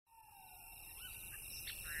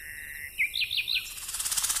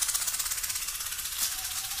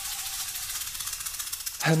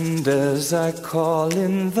And as I call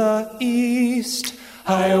in the east,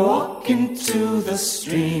 I walk into the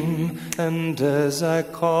stream. And as I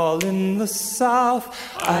call in the south,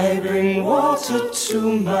 I bring water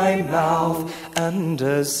to my mouth. And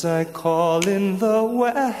as I call in the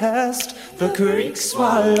west, the creek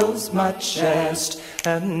swallows my chest.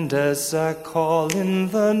 And as I call in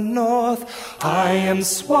the north, I am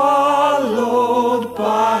swallowed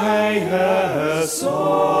by her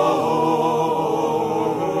source.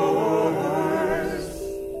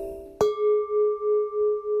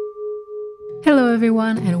 Hello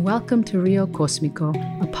everyone, and welcome to Rio Cosmico,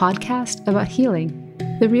 a podcast about healing.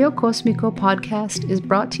 The Rio Cosmico podcast is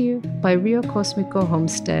brought to you by Rio Cosmico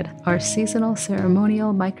Homestead, our seasonal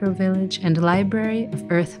ceremonial microvillage and library of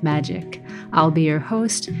earth magic. I'll be your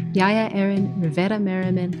host, Yaya Erin Rivera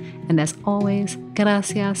Merriman, and as always,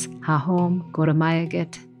 gracias, hahom,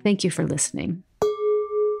 goramayaget. Thank you for listening.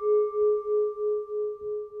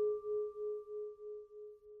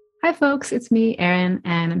 Hi folks, it's me, Erin,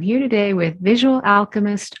 and I'm here today with visual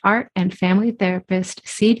alchemist, art and family therapist,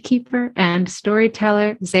 seed keeper, and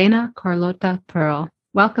storyteller, Zena Carlota Pearl.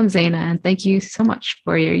 Welcome, Zena, and thank you so much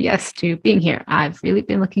for your yes to being here. I've really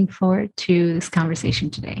been looking forward to this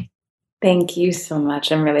conversation today. Thank you so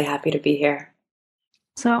much. I'm really happy to be here.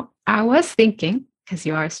 So I was thinking, because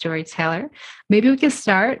you are a storyteller, maybe we could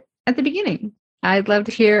start at the beginning. I'd love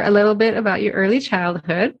to hear a little bit about your early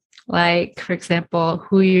childhood. Like, for example,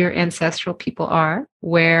 who your ancestral people are,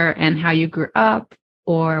 where and how you grew up,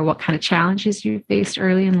 or what kind of challenges you faced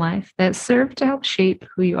early in life that served to help shape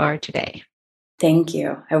who you are today. Thank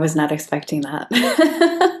you. I was not expecting that.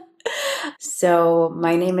 So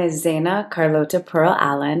my name is Zena Carlota Pearl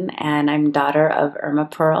Allen, and I'm daughter of Irma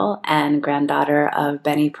Pearl and granddaughter of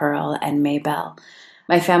Benny Pearl and Maybelle.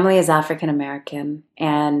 My family is African American,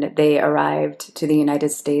 and they arrived to the United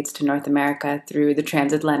States, to North America, through the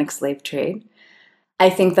transatlantic slave trade. I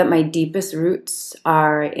think that my deepest roots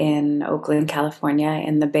are in Oakland, California,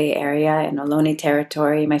 in the Bay Area, in Ohlone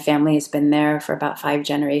territory. My family has been there for about 5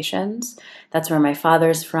 generations. That's where my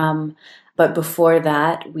father's from. But before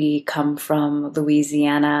that, we come from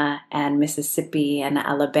Louisiana and Mississippi and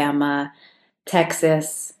Alabama,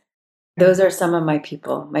 Texas. Those are some of my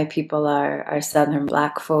people. My people are Southern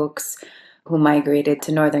Black folks who migrated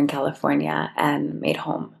to Northern California and made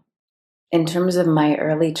home. In terms of my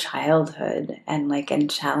early childhood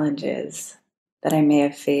and challenges that I may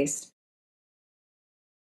have faced,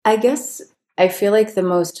 I guess I feel like the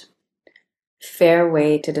most fair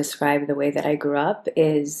way to describe the way that I grew up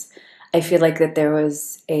is I feel like that there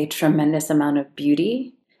was a tremendous amount of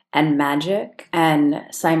beauty and magic, and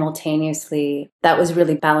simultaneously that was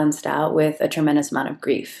really balanced out with a tremendous amount of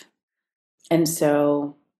grief. And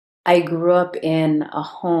so I grew up in a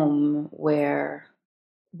home where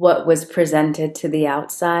what was presented to the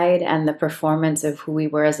outside and the performance of who we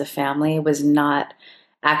were as a family was not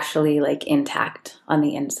actually intact on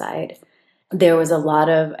the inside. There was a lot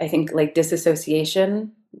of, I think,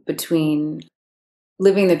 disassociation between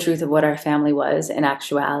living the truth of what our family was in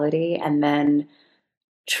actuality and then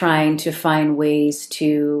trying to find ways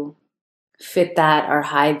to fit that or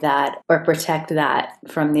hide that or protect that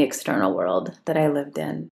from the external world that I lived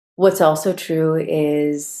in. What's also true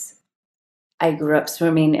is I grew up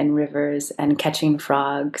swimming in rivers and catching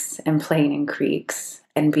frogs and playing in creeks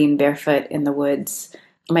and being barefoot in the woods.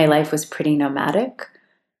 My life was pretty nomadic.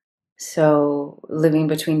 So living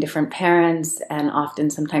between different parents and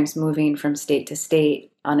often sometimes moving from state to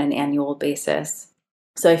state on an annual basis.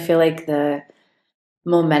 So I feel like the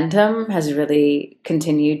momentum has really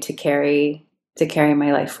continued to carry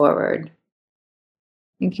my life forward.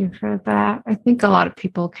 Thank you for that. I think a lot of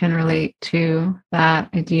people can relate to that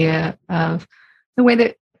idea of the way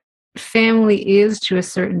that family is, to a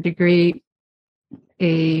certain degree,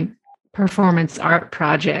 a performance art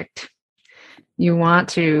project. You want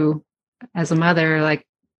to, as a mother,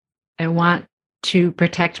 I want to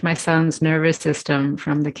protect my son's nervous system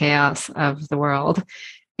from the chaos of the world.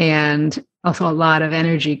 And also a lot of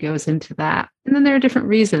energy goes into that. And then there are different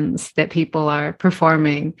reasons that people are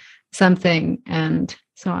performing something. And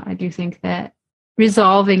so I do think that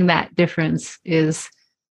resolving that difference is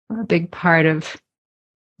a big part of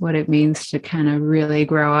what it means to kind of really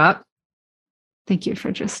grow up. Thank you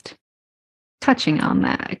for just touching on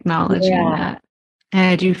that, acknowledging that. And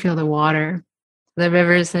I do feel the water, the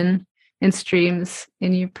rivers and streams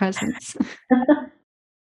in your presence.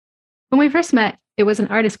 When we first met, it was an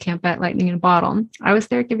artist camp at Lightning in a Bottle. I was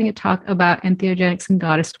there giving a talk about entheogenics and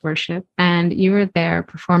goddess worship, and you were there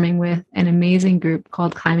performing with an amazing group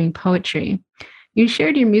called Climbing Poetry. You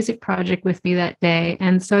shared your music project with me that day,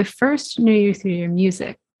 and so I first knew you through your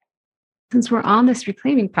music. since we're on this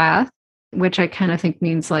reclaiming path, which I kind of think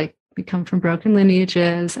means like we come from broken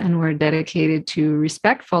lineages and we're dedicated to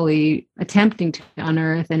respectfully attempting to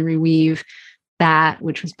unearth and reweave that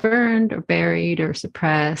which was burned or buried or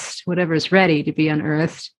suppressed, whatever is ready to be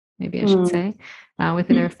unearthed, maybe I should say,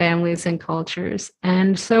 within our families and cultures.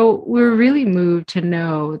 And so we're really moved to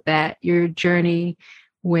know that your journey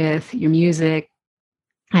with your music,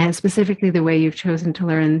 and specifically the way you've chosen to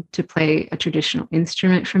learn to play a traditional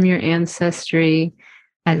instrument from your ancestry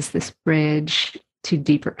as this bridge to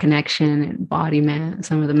deeper connection and embodiment,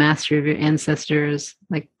 some of the mastery of your ancestors,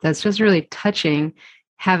 like that's just really touching.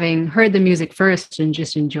 Having heard the music first and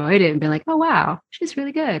just enjoyed it and been like, oh, wow, she's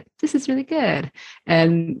really good. This is really good.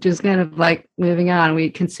 And just kind of like moving on,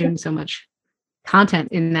 we consume so much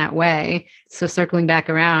content in that way. So circling back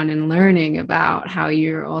around and learning about how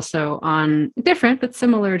you're also on a different but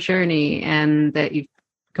similar journey and that you've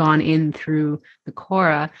gone in through the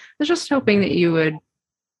Kora. I was just hoping that you would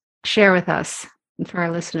share with us and for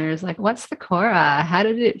our listeners, like, what's the Kora? How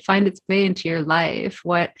did it find its way into your life?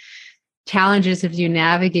 What challenges have you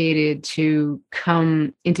navigated to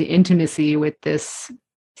come into intimacy with this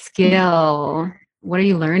skill? What are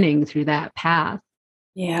you learning through that path?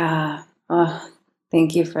 Yeah. Oh,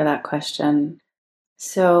 thank you for that question.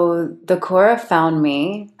 So the Kora found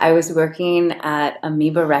me. I was working at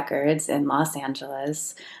Amoeba Records in Los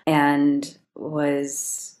Angeles and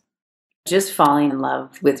was just falling in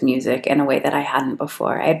love with music in a way that I hadn't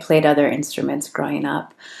before. I had played other instruments growing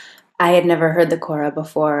up. I had never heard the Kora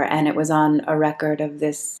before, and it was on a record of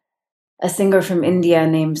a singer from India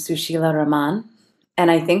named Sushila Raman. And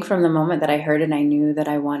I think from the moment that I heard it, I knew that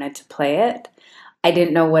I wanted to play it. I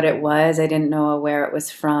didn't know what it was. I didn't know where it was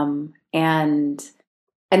from. And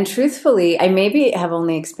truthfully, I maybe have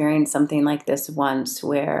only experienced something like this once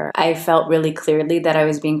where I felt really clearly that I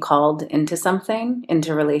was being called into something,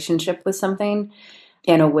 into relationship with something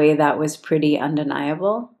in a way that was pretty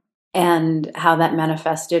undeniable. And how that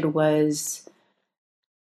manifested was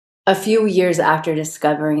a few years after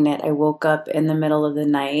discovering it, I woke up in the middle of the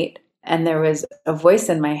night and there was a voice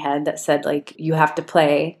in my head that said, like, you have to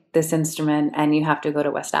play this instrument and you have to go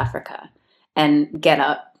to West Africa and get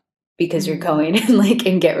up because you're going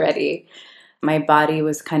and get ready. My body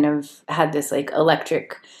was kind of had this like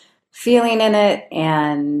electric feeling in it.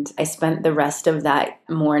 And I spent the rest of that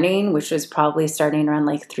morning, which was probably starting around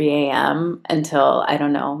like 3 a.m. until, I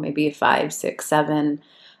don't know, maybe 5, 6, 7,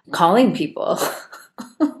 calling people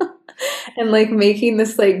and like making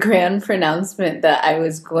this like grand pronouncement that I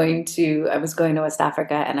was going to West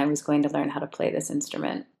Africa and I was going to learn how to play this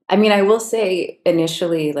instrument. I mean, I will say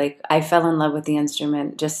initially, like, I fell in love with the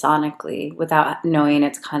instrument just sonically without knowing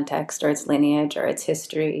its context or its lineage or its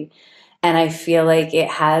history. And I feel like it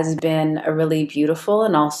has been a really beautiful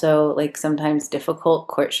and also like sometimes difficult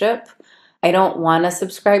courtship. I don't want to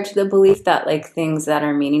subscribe to the belief that like things that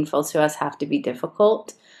are meaningful to us have to be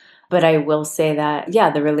difficult. But I will say that,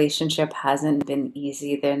 yeah, the relationship hasn't been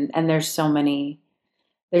easy then. And there's so many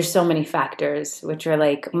factors, which are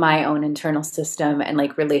like my own internal system and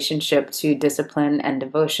like relationship to discipline and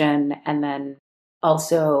devotion. And then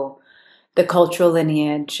also the cultural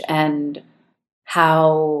lineage and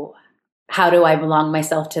how do I belong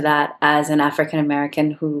myself to that as an African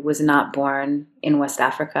American who was not born in West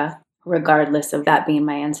Africa, regardless of that being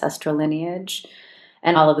my ancestral lineage,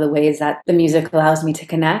 and all of the ways that the music allows me to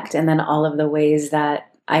connect, and then all of the ways that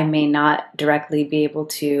I may not directly be able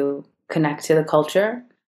to connect to the culture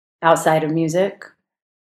outside of music.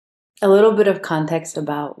 A little bit of context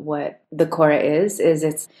about what the kora is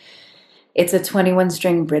it's a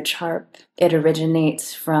 21-string bridge harp. It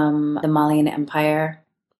originates from the Malian Empire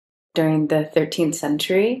during the 13th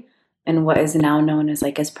century in what is now known as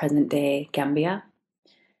present day Gambia.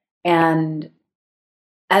 And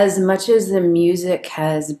as much as the music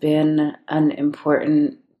has been an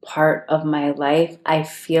important part of my life, I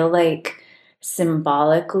feel like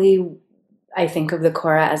symbolically, I think of the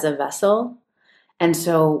kora as a vessel. And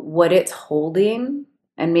so what it's holding,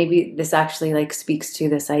 and maybe this actually like speaks to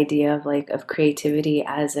this idea of like of creativity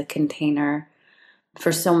as a container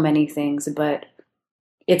for so many things, but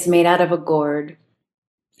it's made out of a gourd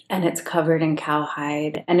and it's covered in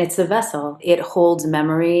cowhide and it's a vessel. It holds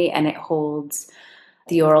memory and it holds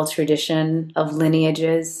the oral tradition of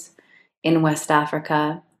lineages in West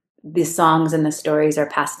Africa. The songs and the stories are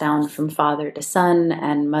passed down from father to son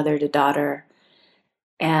and mother to daughter.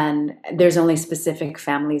 And there's only specific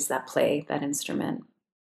families that play that instrument.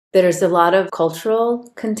 There's a lot of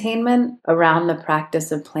cultural containment around the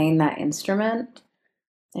practice of playing that instrument.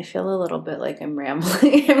 I feel a little bit like I'm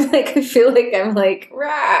rambling. I feel like I'm like,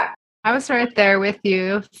 rah! I was right there with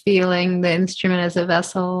you, feeling the instrument as a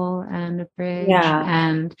vessel and a bridge Yeah.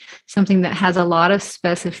 and something that has a lot of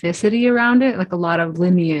specificity around it, like a lot of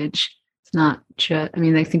lineage. It's not just, I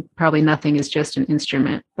mean, I think probably nothing is just an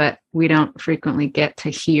instrument, but we don't frequently get to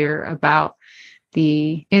hear about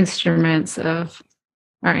the instruments of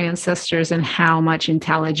our ancestors and how much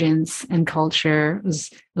intelligence and culture was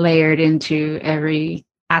layered into every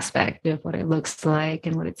aspect of what it looks like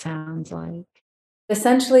and what it sounds like.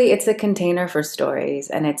 Essentially, it's a container for stories,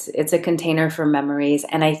 and it's a container for memories.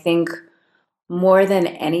 And I think more than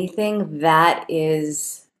anything, that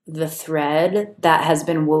is the thread that has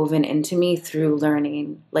been woven into me through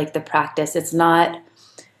learning, like the practice. It's not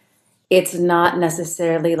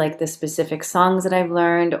necessarily like the specific songs that I've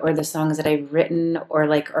learned or the songs that I've written or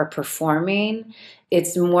like are performing.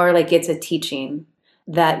 It's more like it's a teaching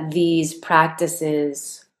that these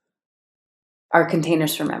practices are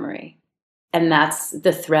containers for memory. And that's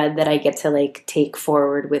the thread that I get to like take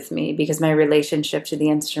forward with me, because my relationship to the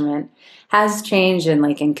instrument has changed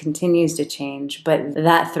and continues to change, but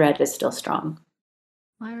that thread is still strong.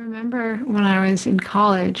 I remember when I was in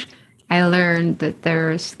college, I learned that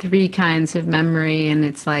there's three kinds of memory, and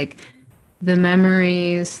it's like the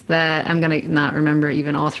memories that I'm gonna not remember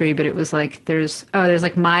even all three, but it was like there's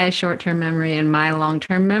like my short-term memory and my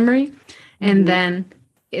long-term memory. And Mhm. then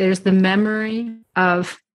there's the memory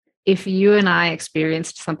of if you and I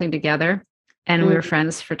experienced something together and we were Mhm.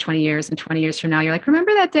 friends for 20 years, and 20 years from now you're like,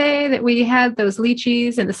 remember that day that we had those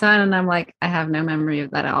lychees in the sun? And I'm like, I have no memory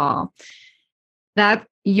of that at all. That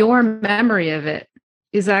your memory of it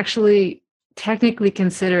is actually technically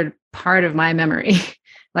considered part of my memory.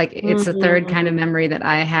 Like it's a third kind of Mhm. memory that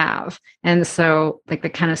I have. And so like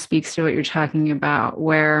that kind of speaks to what you're talking about,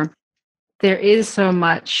 where there is so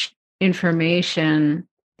much information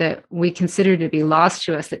that we consider to be lost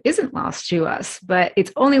to us that isn't lost to us, but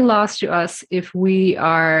it's only lost to us if we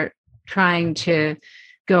are trying to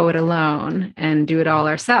go it alone and do it all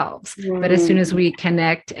ourselves. But as soon as Mhm. we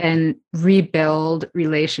connect and rebuild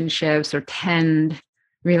relationships or tend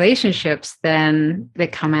relationships, then they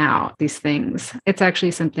come out, these things. It's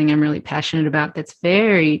actually something I'm really passionate about that's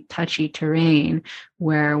very touchy terrain,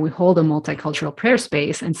 where we hold a multicultural prayer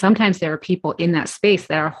space. And sometimes there are people in that space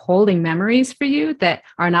that are holding memories for you that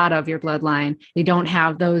are not of your bloodline. They don't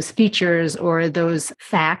have those features or those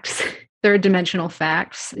facts, third dimensional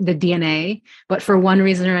facts, the DNA, but for one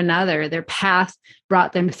reason or another, their path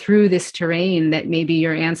brought them through this terrain that maybe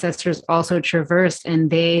your ancestors also traversed,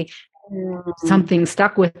 and they Mhm. something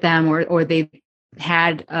stuck with them, or they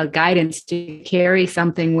had a guidance to carry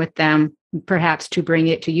something with them, perhaps to bring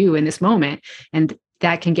it to you in this moment. And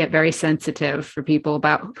that can get very sensitive for people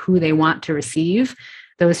about who they want to receive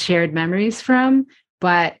those shared memories from.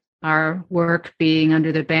 But our work being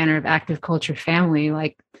under the banner of active culture family,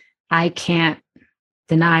 like I can't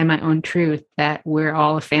deny my own truth that we're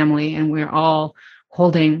all a family and we're all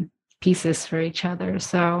holding pieces for each other.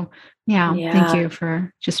 So, yeah, thank Yeah. you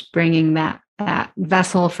for just bringing that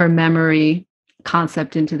vessel for memory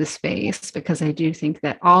concept into the space, because I do think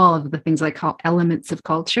that all of the things I call elements of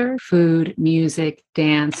culture, food, music,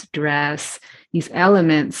 dance, dress, these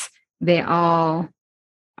elements, they all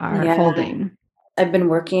are Yeah. holding. I've been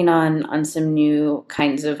working on some new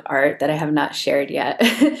kinds of art that I have not shared yet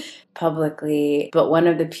publicly, but one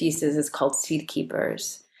of the pieces is called Seed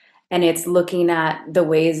Keepers. And it's looking at the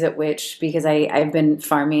ways at which, because I've been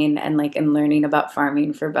farming and learning about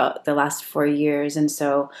farming for about the last 4 years. And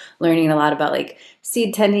so learning a lot about like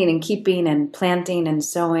seed tending and keeping and planting and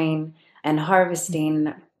sowing and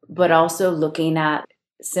harvesting, but also looking at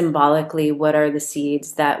symbolically what are the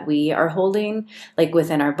seeds that we are holding, like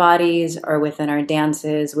within our bodies or within our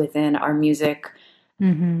dances, within our music,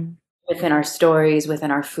 Mm-hmm. within our stories,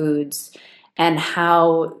 within our foods, and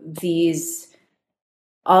how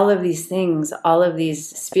all of these things, all of these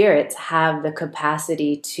spirits have the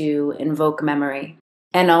capacity to invoke memory.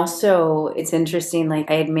 And also, it's interesting,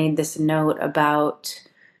 like I had made this note about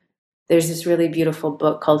there's this really beautiful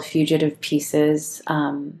book called Fugitive Pieces,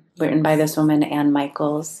 written by this woman, Anne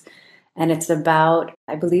Michaels. And it's about,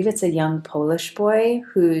 I believe it's a young Polish boy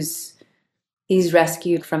he's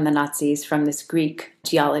rescued from the Nazis from this Greek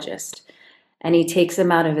geologist. And he takes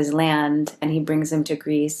him out of his land and he brings him to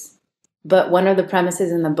Greece. But one of the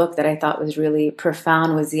premises in the book that I thought was really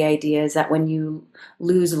profound was the idea is that when you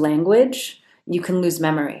lose language, you can lose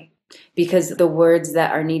memory, because the words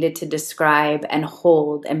that are needed to describe and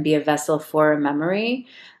hold and be a vessel for a memory,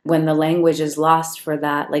 when the language is lost for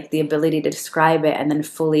that, like the ability to describe it and then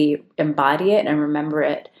fully embody it and remember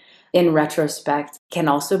it in retrospect can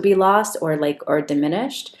also be lost or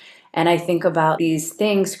diminished. And I think about these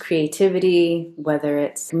things, creativity, whether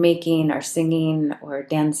it's making or singing or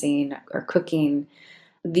dancing or cooking,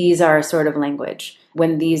 these are a sort of language.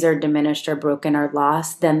 When these are diminished or broken or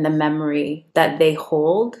lost, then the memory that they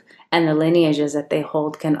hold and the lineages that they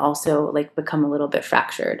hold can also like become a little bit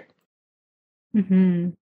fractured.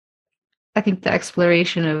 Mm-hmm. I think the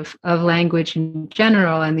exploration of language in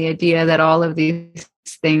general and the idea that all of these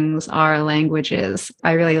things are languages,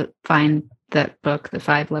 I really find that book, The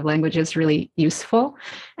Five Love Languages, really useful.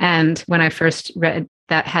 And when I first read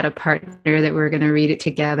that, had a partner that we were going to read it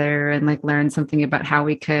together and like learn something about how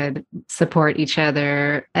we could support each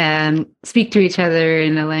other and speak to each other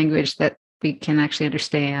in a language that we can actually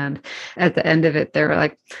understand. At the end of it, they were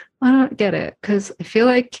like, I don't get it, because I feel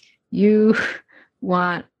like you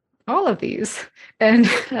want all of these. And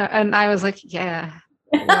I was like, yeah,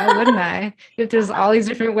 why wouldn't I? If there's all these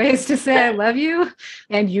different ways to say I love you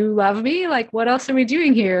and you love me, like what else are we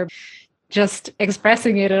doing here? Just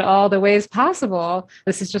expressing it in all the ways possible.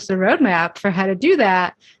 This is just a roadmap for how to do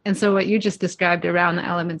that. And so what you just described around the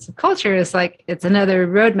elements of culture is like, it's another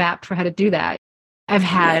roadmap for how to do that. I've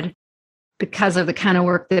had, because of the kind of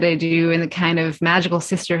work that I do and the kind of magical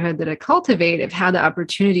sisterhood that I cultivate, I've had the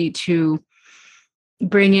opportunity to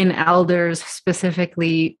bring in elders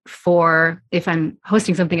specifically for if I'm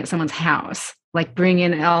hosting something at someone's house, like bring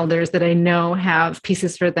in elders that I know have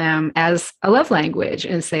pieces for them as a love language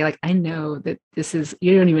and say, like, I know that this is,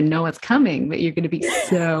 you don't even know what's coming, but you're going to be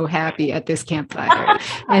so happy at this campfire.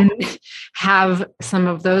 And have some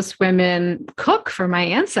of those women cook for my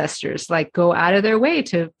ancestors, like go out of their way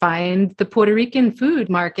to find the Puerto Rican food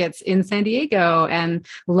markets in San Diego and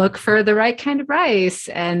look for the right kind of rice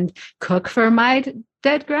and cook for my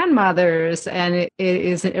dead grandmothers. And it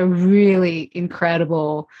is a really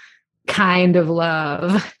incredible kind of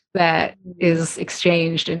love that is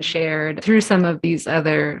exchanged and shared through some of these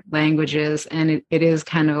other languages. And it is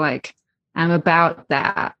kind of like, I'm about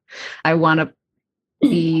that. I want to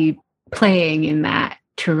be playing in that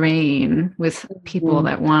terrain with people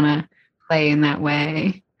that want to play in that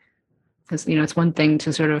way. Because, you know, it's one thing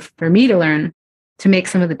to sort of, for me to learn to make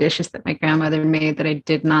some of the dishes that my grandmother made that I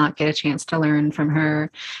did not get a chance to learn from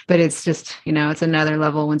her. But it's just, you know, it's another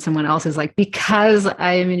level when someone else is like, because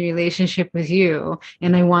I am in relationship with you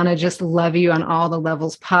and I want to just love you on all the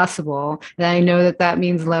levels possible, then I know that that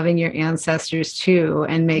means loving your ancestors too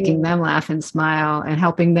and making them laugh and smile and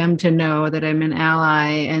helping them to know that I'm an ally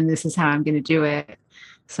and this is how I'm going to do it.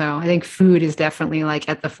 So I think food is definitely like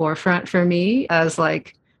at the forefront for me as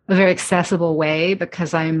like a very accessible way,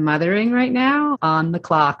 because I'm mothering right now, on the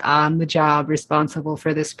clock, on the job, responsible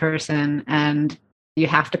for this person, and you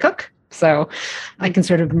have to cook. So I can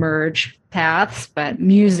sort of merge paths, but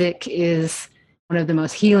music is one of the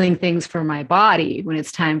most healing things for my body when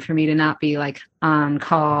it's time for me to not be like on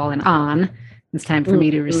call and on. It's time for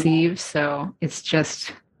me to receive. So it's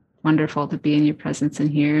just wonderful to be in your presence and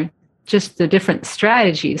hear just the different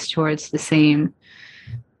strategies towards the same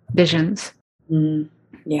visions.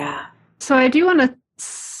 Yeah. So I do want to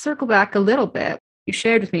circle back a little bit. You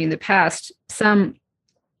shared with me in the past some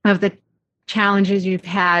of the challenges you've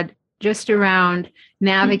had just around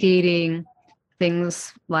navigating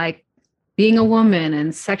things like being a woman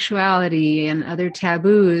and sexuality and other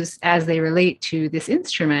taboos as they relate to this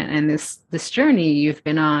instrument and this journey you've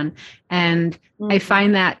been on. And I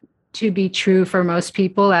find that to be true for most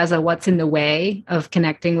people as a what's in the way of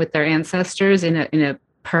connecting with their ancestors in a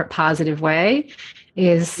positive way,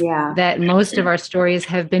 is that most of our stories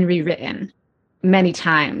have been rewritten many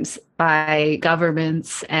times by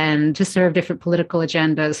governments and to serve different political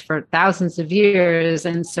agendas for thousands of years.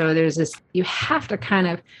 And so there's this, you have to kind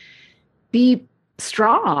of be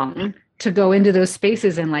strong to go into those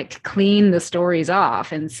spaces and like clean the stories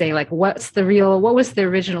off and say like, what was the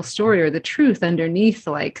original story or the truth underneath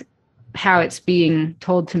like how it's being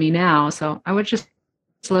told to me now. So I would just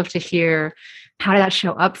love to hear, how did that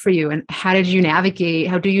show up for you? And how do you navigate?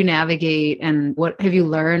 And what have you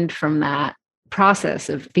learned from that process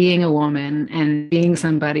of being a woman and being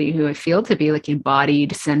somebody who I feel to be like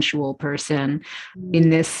embodied, sensual person in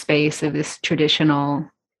this space of this traditional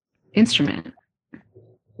instrument?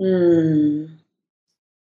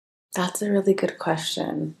 That's a really good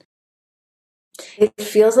question. It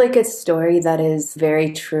feels like a story that is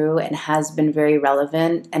very true and has been very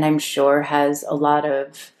relevant, and I'm sure has a lot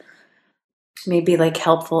of maybe like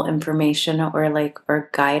helpful information or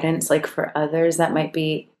guidance like for others that might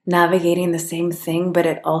be navigating the same thing. But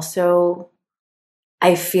it also,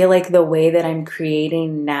 I feel like the way that I'm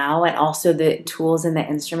creating now and also the tools and the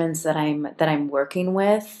instruments that I'm working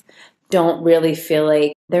with don't really feel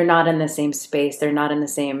like they're not in the same space. They're not in the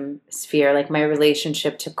same sphere. Like my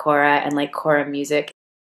relationship to Kora and like Kora music,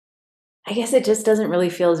 I guess it just doesn't really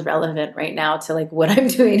feel as relevant right now to like what I'm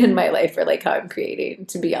doing in my life or like how I'm creating,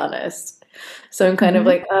 to be honest. So I'm kind of Mhm.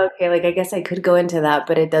 like, oh, okay, like I guess I could go into that,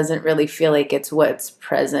 but it doesn't really feel like it's what's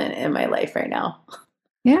present in my life right now.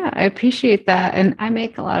 Yeah, I appreciate that. And I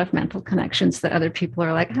make a lot of mental connections that other people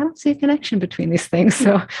are like, I don't see a connection between these things.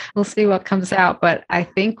 So we'll see what comes out. But I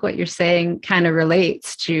think what you're saying kind of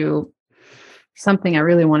relates to something I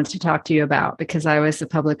really wanted to talk to you about, because I was a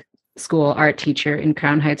public school art teacher in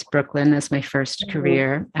Crown Heights, Brooklyn, as my first Mhm.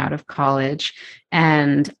 career out of college.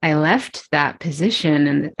 And I left that position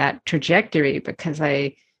and that trajectory because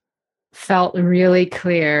I felt really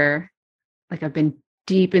clear, like I've been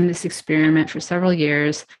deep in this experiment for several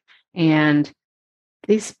years, and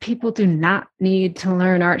these people do not need to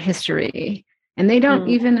learn art history. And they don't Mm,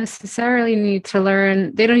 even necessarily need to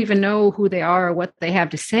learn, they don't even know who they are or what they have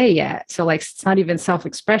to say yet. So, like, it's not even self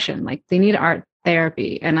expression. Like, they need art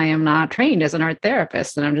therapy. And I am not trained as an art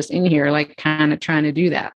therapist. And I'm just in here, like, kind of trying to do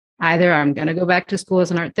that. Either I'm going to go back to school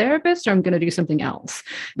as an art therapist or I'm going to do something else.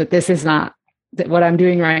 But this is not that what I'm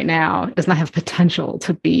doing right now does not have potential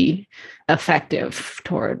to be effective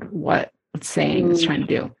toward what it's saying it's mm, trying to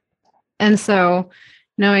do. And so,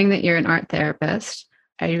 knowing that you're an art therapist,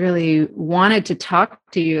 I really wanted to talk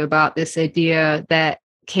to you about this idea that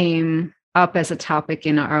came up as a topic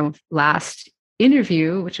in our last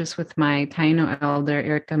interview, which was with my Taino elder,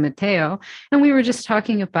 Erica Mateo. And we were just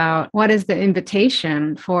talking about what is the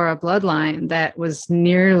invitation for a bloodline that was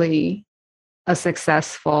nearly a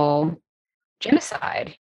successful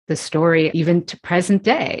genocide. The story, even to present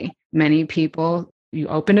day, many people, you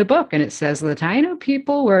open a book and it says the Taino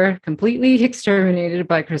people were completely exterminated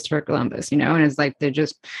by Christopher Columbus, and it's like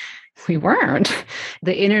we weren't.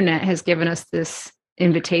 The internet has given us this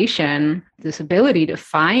invitation, this ability to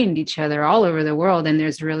find each other all over the world. And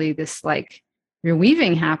there's really this like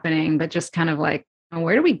reweaving happening, but just kind of like,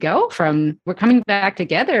 where do we go from? We're coming back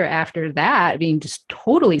together after that, being just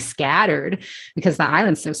totally scattered because the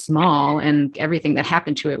island's so small and everything that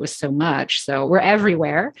happened to it was so much. So we're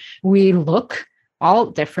everywhere. We look all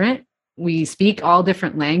different. We speak all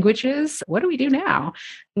different languages. What do we do now?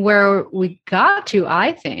 Where we got to,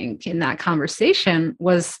 I think, in that conversation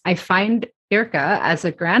was I find Irka as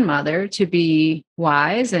a grandmother to be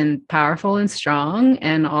wise and powerful and strong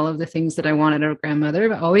and all of the things that I wanted of a grandmother,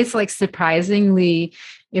 but always like surprisingly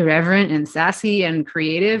irreverent and sassy and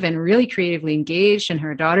creative and really creatively engaged. And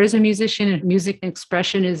her daughter's a musician, and music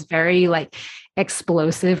expression is very like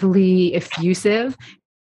explosively effusive.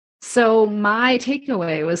 So my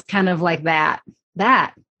takeaway was kind of like that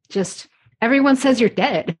just everyone says you're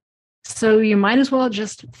dead. So you might as well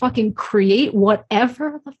just fucking create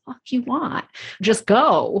whatever the fuck you want. Just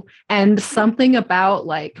go. And something about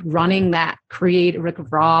like running that creative, like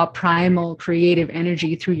raw, primal, creative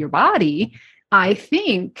energy through your body, I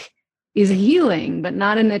think is healing, but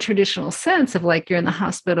not in the traditional sense of like you're in the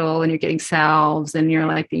hospital and you're getting salves and you're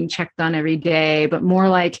like being checked on every day, but more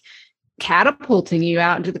like catapulting you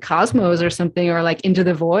out into the cosmos or something, or like into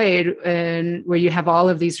the void, and where you have all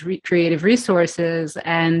of these creative resources,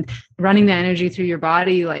 and running the energy through your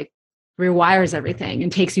body like rewires everything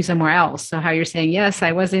and takes you somewhere else. So how you're saying, yes,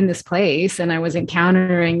 I was in this place and I was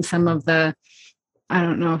encountering some of the, I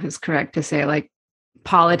don't know if it's correct to say like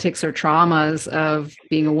politics or traumas of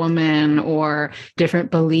being a woman or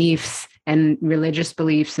different beliefs and religious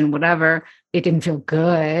beliefs and whatever. It didn't feel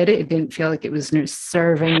good. It didn't feel like it was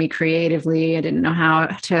serving me creatively. I didn't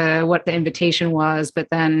know what the invitation was, but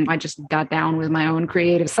then I just got down with my own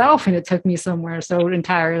creative self and it took me somewhere so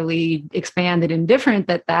entirely expanded and different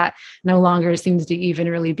that no longer seems to even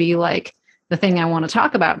really be like the thing I want to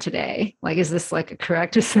talk about today. Like, is this like a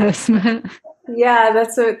correct assessment? yeah,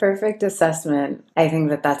 that's a perfect assessment. I think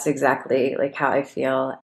that that's exactly like how I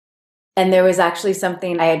feel. And there was actually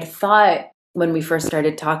something I had thought when we first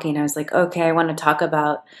started talking. I was like, okay, I want to talk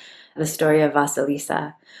about the story of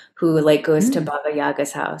Vasilisa, who like goes to Mm. Baba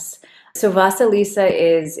Yaga's house. So Vasilisa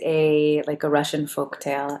is a Russian folk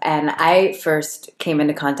tale, and I first came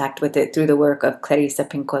into contact with it through the work of Clarissa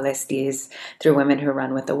Pincolesti's through Women Who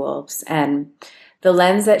Run with the Wolves. And the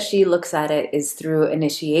lens that she looks at it is through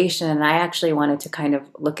initiation, and I actually wanted to kind of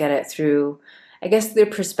look at it through, I guess, the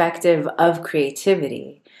perspective of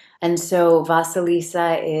creativity. And so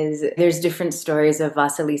Vasilisa there's different stories of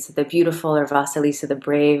Vasilisa the beautiful or Vasilisa the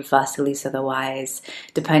brave, Vasilisa the wise,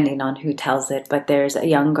 depending on who tells it. But there's a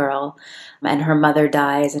young girl and her mother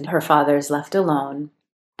dies and her father is left alone.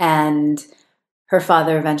 And her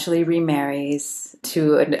father eventually remarries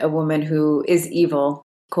to a woman who is evil,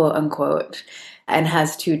 quote unquote, and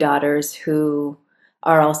has two daughters who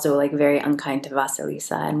are also like very unkind to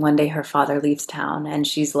Vasilisa. And one day her father leaves town and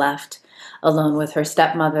she's left alone with her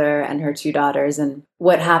stepmother and her two daughters. And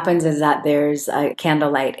what happens is that there's a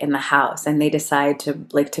candlelight in the house and they decide to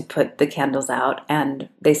put the candles out, and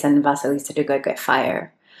they send Vasilisa to go get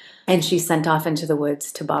fire. And she's sent off into the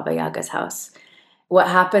woods to Baba Yaga's house. What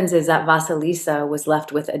happens is that Vasilisa was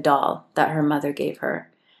left with a doll that her mother gave her.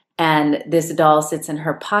 And this doll sits in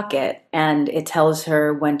her pocket and it tells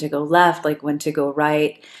her when to go left, like when to go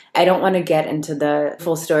right. I don't want to get into the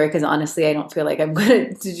full story because honestly, I don't feel like I'm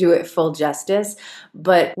going to do it full justice.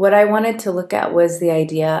 But what I wanted to look at was the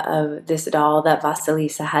idea of this doll that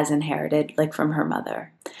Vasilisa has inherited, like from her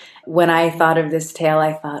mother. When I thought of this tale,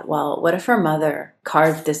 I thought, well, what if her mother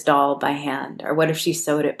carved this doll by hand? Or what if she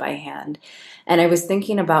sewed it by hand? And I was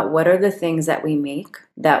thinking about what are the things that we make,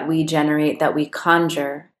 that we generate, that we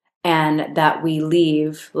conjure, and that we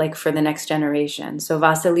leave like for the next generation. So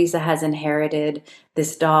Vasilisa has inherited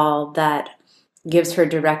this doll that gives her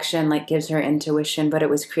direction, like gives her intuition, but it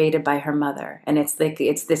was created by her mother. And it's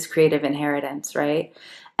this creative inheritance, right?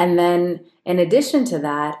 And then in addition to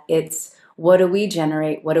that, it's what do we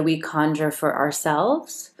generate? What do we conjure for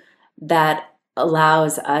ourselves that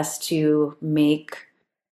allows us to make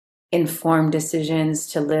informed decisions,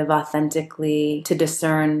 to live authentically, to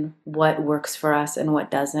discern what works for us and what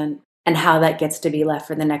doesn't, and how that gets to be left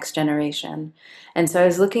for the next generation. And so I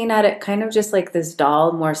was looking at it kind of just like this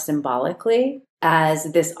doll more symbolically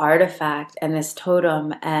as this artifact and this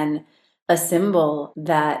totem and a symbol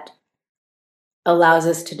that allows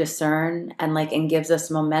us to discern and gives us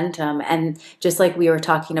momentum. And just like we were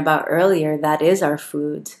talking about earlier, that is our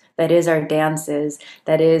foods, that is our dances,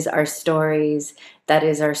 that is our stories, that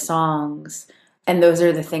is our songs. And those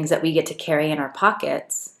are the things that we get to carry in our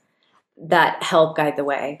pockets that help guide the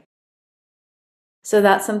way. So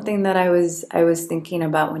that's something that I was thinking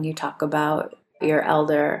about when you talk about your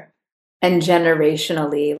elder. And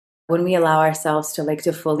generationally, when we allow ourselves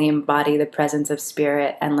to fully embody the presence of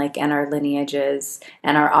spirit and our lineages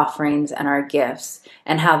and our offerings and our gifts,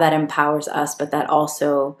 and how that empowers us, but that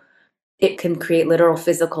also it can create literal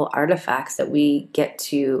physical artifacts that we get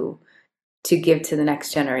to give to the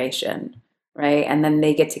next generation, right? And then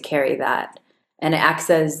they get to carry that. And it acts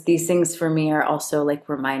as, these things for me are also like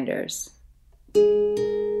reminders.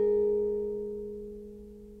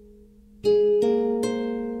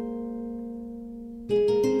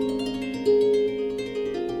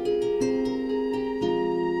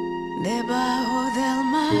 Debajo del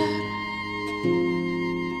mar,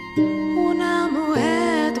 una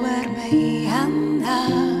mujer duerme y anda,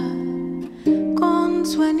 con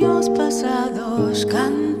sueños pasados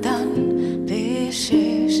cantan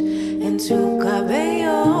peces en su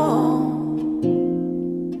cabello.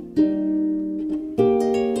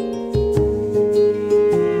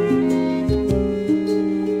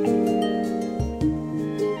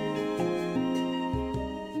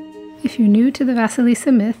 If you're new to the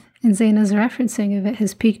Vasilisa myth, and Zena's referencing of it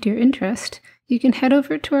has piqued your interest, you can head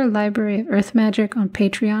over to our Library of Earth Magic on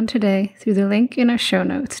Patreon today through the link in our show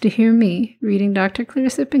notes to hear me reading Dr.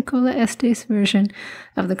 Clarissa Pinkola Este's version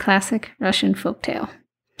of the classic Russian folktale.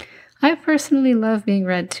 I personally love being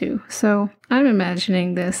read to, so I'm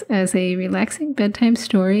imagining this as a relaxing bedtime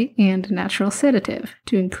story and natural sedative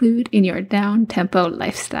to include in your down-tempo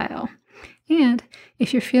lifestyle. And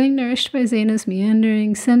if you're feeling nourished by Zena's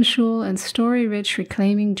meandering, sensual, and story-rich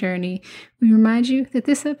reclaiming journey, we remind you that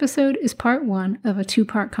this episode is part 1 of a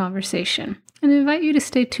 2-part conversation, and invite you to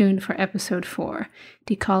stay tuned for episode 4,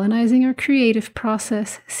 Decolonizing Our Creative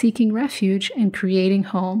Process, Seeking Refuge, and Creating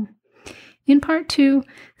Home. In part 2,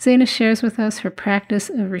 Zena shares with us her practice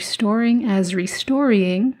of restoring as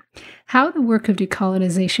restorying, how the work of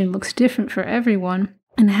decolonization looks different for everyone,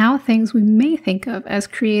 and how things we may think of as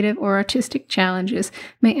creative or artistic challenges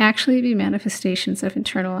may actually be manifestations of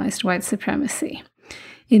internalized white supremacy.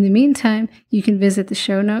 In the meantime, you can visit the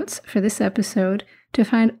show notes for this episode to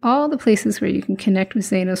find all the places where you can connect with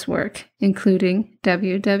Zena's work, including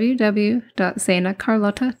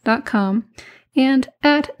www.zenacarlota.com and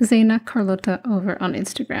at Zena Carlota over on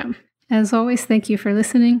Instagram. As always, thank you for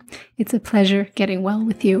listening. It's a pleasure getting well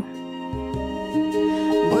with you.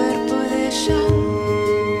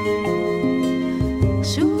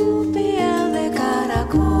 Su piel de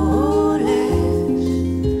caracoles,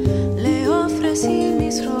 le ofrecí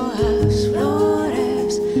mis rojas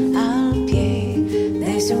flores al pie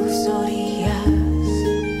de sus orillas.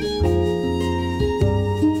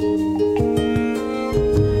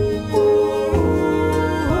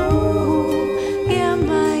 Ya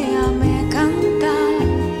me canta,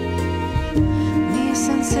 mis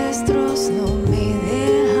ancestros no me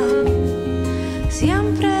dejan,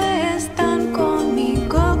 siempre están conmigo.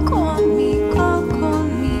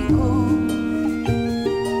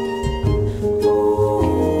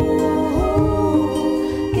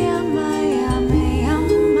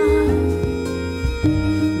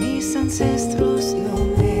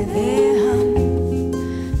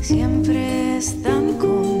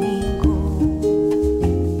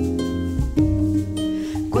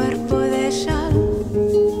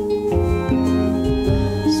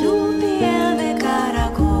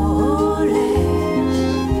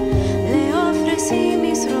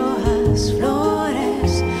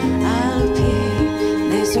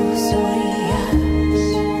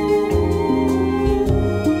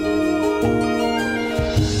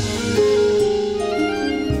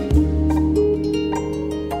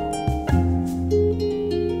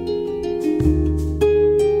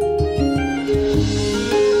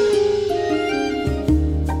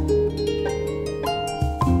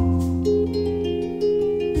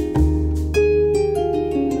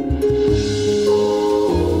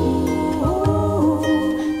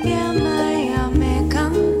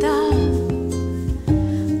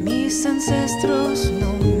 ancestros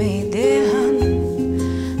no me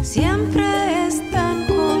dejan, siempre están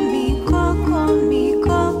conmigo,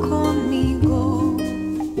 conmigo, conmigo.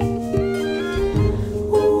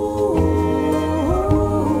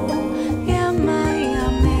 Llama,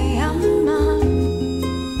 llame, llama.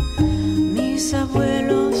 Mis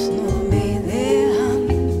abuelos no me dejan,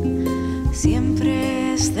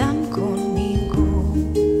 siempre están conmigo.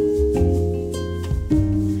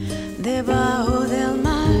 Debajo del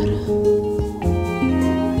mar,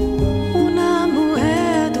 una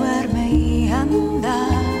mujer duerme y anda,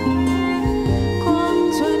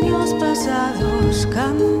 con sueños pasados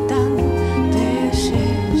cantan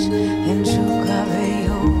peces en su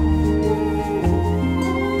cabello.